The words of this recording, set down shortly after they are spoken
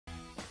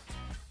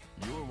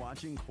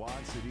watching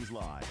Quad Cities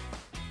Live.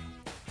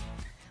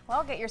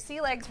 Well, get your sea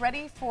legs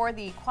ready for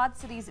the Quad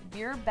Cities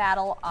Beer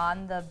Battle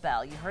on the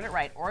Belle. You heard it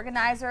right.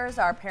 Organizers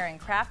are pairing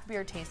craft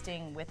beer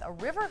tasting with a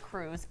river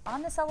cruise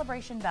on the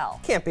Celebration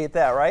Belle. Can't beat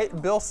that,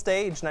 right? Bill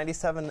Stage,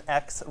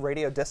 97X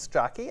radio disc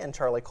jockey, and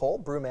Charlie Cole,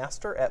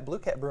 brewmaster at Blue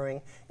Cat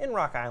Brewing in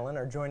Rock Island,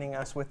 are joining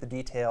us with the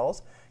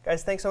details.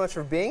 Guys, thanks so much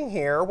for being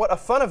here. What a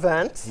fun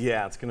event.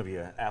 Yeah, it's going to be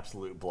an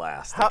absolute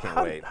blast. I can't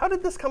wait. How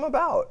did this come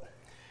about?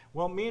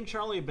 Well, me and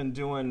Charlie have been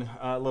doing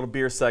a little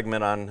beer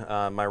segment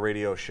on my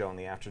radio show in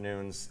the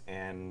afternoons,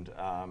 and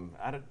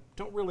I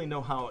don't really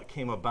know how it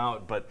came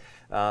about, but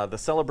the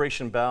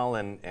Celebration Belle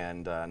and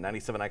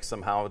 97X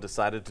somehow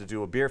decided to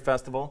do a beer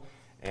festival,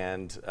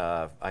 and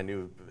I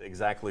knew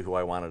exactly who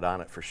I wanted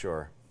on it for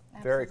sure.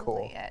 Absolutely. Very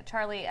cool.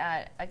 Charlie,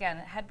 again,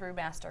 head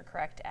brewmaster,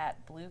 correct,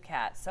 at Blue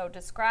Cat. So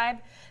describe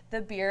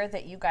the beer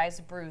that you guys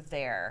brew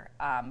there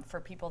for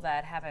people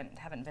that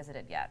haven't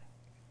visited yet.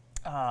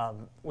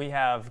 We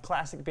have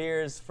classic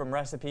beers from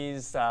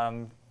recipes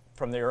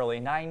from the early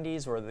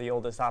 90s. We're the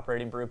oldest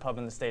operating brew pub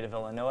in the state of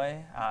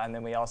Illinois. And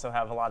then we also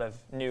have a lot of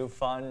new,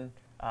 fun,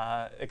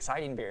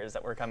 exciting beers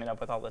that we're coming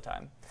up with all the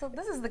time. So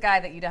this is the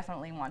guy that you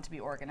definitely want to be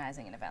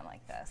organizing an event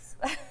like this.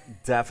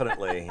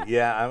 Definitely.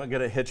 Yeah, I'm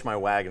going to hitch my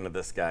wagon to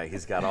this guy.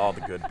 He's got all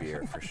the good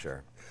beer for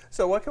sure.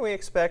 So what can we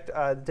expect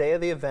day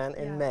of the event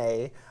in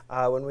May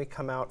when we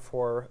come out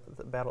for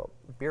the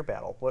beer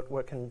battle?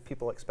 What can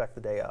people expect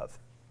the day of?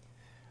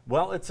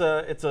 Well, it's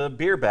a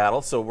beer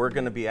battle, so we're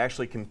going to be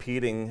actually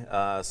competing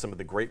some of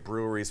the great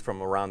breweries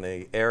from around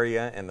the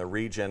area and the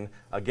region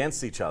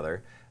against each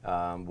other.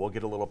 We'll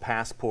get a little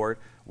passport.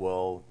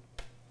 We'll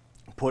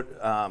put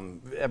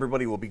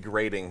everybody will be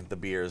grading the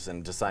beers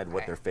and decide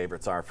what their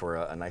favorites are for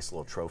a nice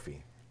little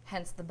trophy.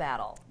 Hence the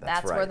battle.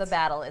 That's where right. the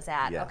battle is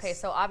at. Yes. Okay,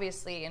 so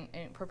obviously in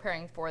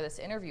preparing for this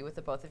interview with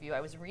the both of you,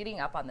 I was reading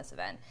up on this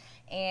event,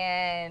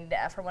 and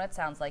from what it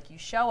sounds like, you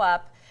show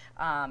up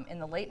in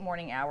the late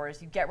morning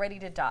hours, you get ready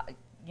to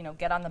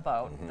get on the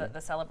boat, the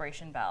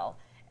Celebration Belle,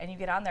 and you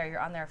get on there,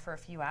 you're on there for a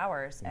few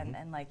hours,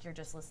 and like you're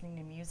just listening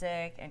to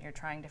music, and you're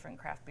trying different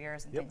craft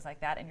beers and things like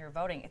that, and you're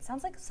voting. It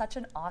sounds like such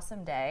an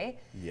awesome day.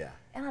 Yeah.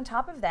 And on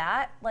top of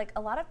that, like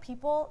a lot of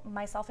people,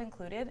 myself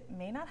included,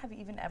 may not have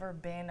even ever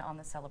been on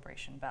the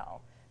Celebration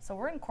Belle. So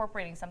we're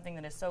incorporating something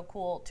that is so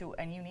cool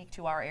and unique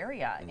to our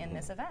area in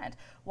this event.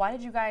 Why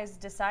did you guys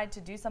decide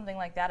to do something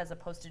like that as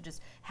opposed to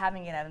just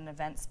having it at an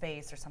event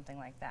space or something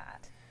like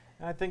that?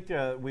 I think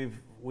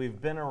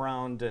we've been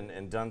around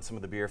and done some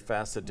of the beer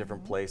fests at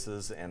different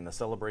places, and the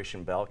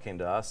Celebration Belle came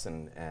to us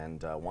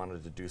and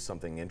wanted to do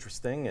something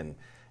interesting,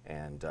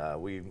 and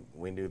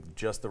we knew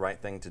just the right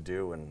thing to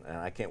do, and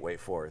I can't wait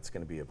for it. It's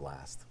going to be a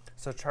blast.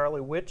 So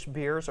Charlie, which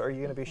beers are you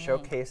going to be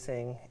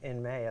showcasing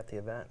in May at the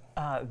event?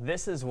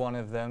 This is one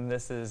of them.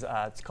 This is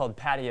it's called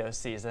Patio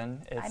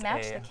Season. It's I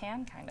matched the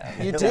can, kind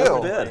of. You do.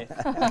 Look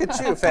at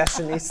you,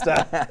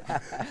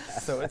 fashionista.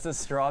 So it's a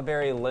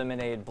strawberry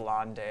lemonade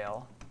blonde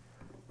ale.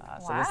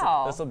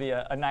 Wow. So this will be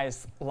a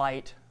nice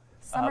light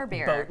summer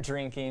beer, boat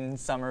drinking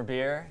summer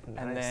beer. Nice.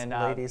 And then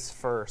ladies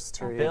first.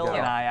 Here Bill you go.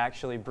 and I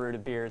actually brewed a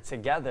beer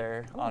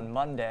together on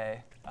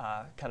Monday.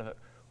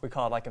 We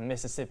call it like a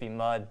Mississippi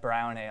Mud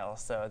brown ale.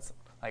 So it's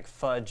like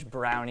fudge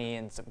brownie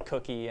and some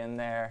cookie in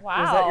there.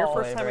 Wow. Was that your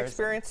first time Flavors.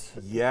 experience?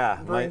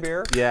 Yeah, brewing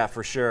beer? Yeah,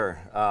 for sure.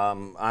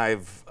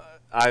 I've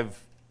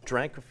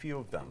drank a few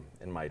of them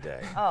in my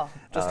day. Oh,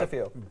 just a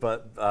few.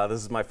 But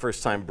this is my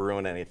first time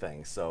brewing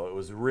anything, so it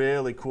was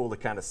really cool to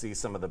kind of see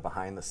some of the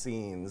behind the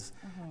scenes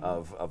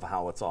of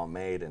how it's all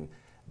made, and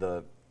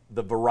the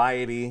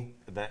variety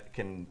that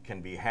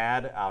can be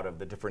had out of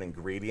the different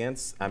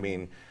ingredients. I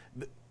mean,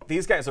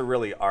 these guys are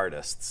really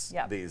artists.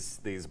 Yep.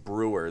 These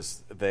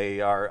brewers,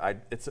 they are.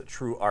 It's a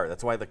true art.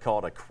 That's why they call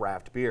it a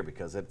craft beer,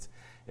 because it's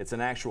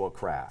an actual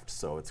craft.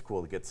 So it's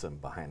cool to get some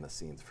behind the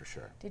scenes for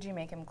sure. Did you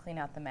make him clean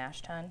out the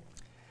mash tun?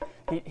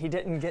 He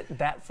didn't get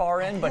that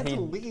far in, but he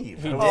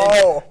did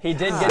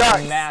get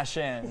the mash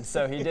in.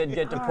 So he did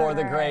get to pour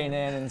the grain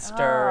in and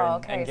stir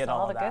and get so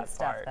all the that good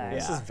stuff part. then.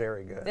 This is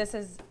very good. This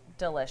is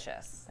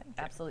delicious.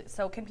 Absolutely.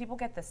 So can people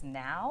get this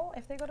now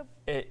if they go to?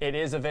 It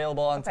is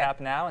available on tap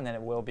now, and then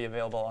it will be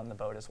available on the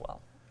boat as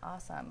well.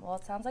 Awesome. Well,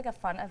 it sounds like a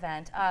fun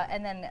event.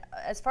 And then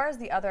as far as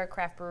the other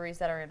craft breweries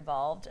that are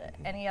involved,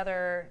 any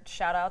other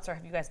shout outs, or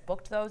have you guys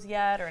booked those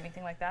yet or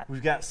anything like that?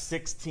 We've got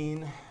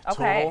 16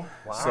 Okay. total.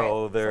 Wow.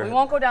 So we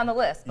won't go down the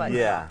list, but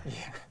yeah.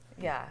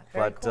 Yeah,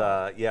 very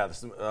cool.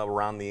 This is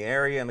around the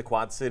area in the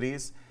Quad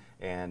Cities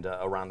and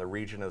around the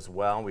region as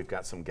well. We've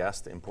got some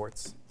guest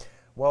imports.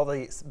 Well,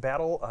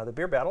 the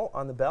beer battle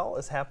on the Belle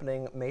is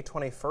happening May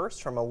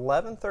 21st from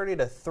 11:30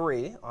 to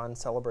 3 on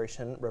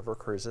Celebration River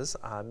Cruises.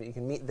 You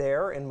can meet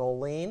there in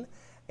Moline,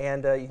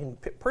 and you can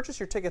purchase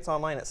your tickets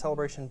online at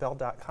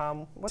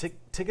celebrationbelle.com.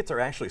 Tickets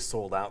are actually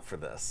sold out for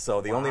this, so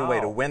the only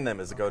way to win them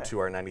is to go to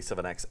our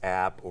 97X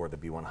app or the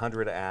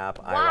B100 app,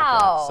 iRock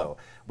app. So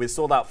we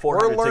sold out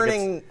 400 We're tickets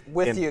learning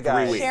with you in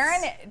guys. 3 weeks.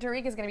 Sharon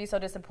Derek is going to be so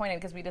disappointed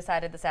because we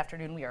decided this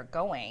afternoon we are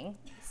going.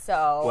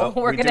 So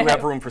well, we do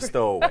have room for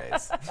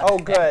stowaways. Oh,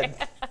 good.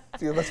 A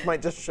few of us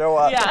might just show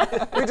up.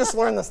 Yeah. We just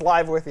learned this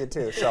live with you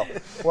too. So,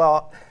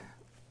 well,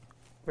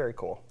 very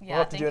cool. Yeah, We'll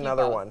have to do thank you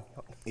another both. one.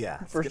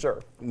 Yeah, For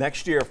sure.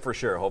 Next year, for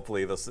sure.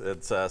 Hopefully,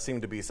 it's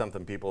seemed to be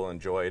something people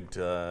enjoyed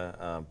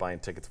buying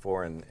tickets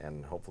for,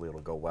 and hopefully it'll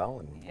go well,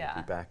 and Yeah.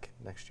 we'll be back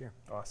next year.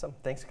 Awesome.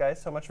 Thanks,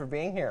 guys, so much for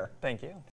being here. Thank you.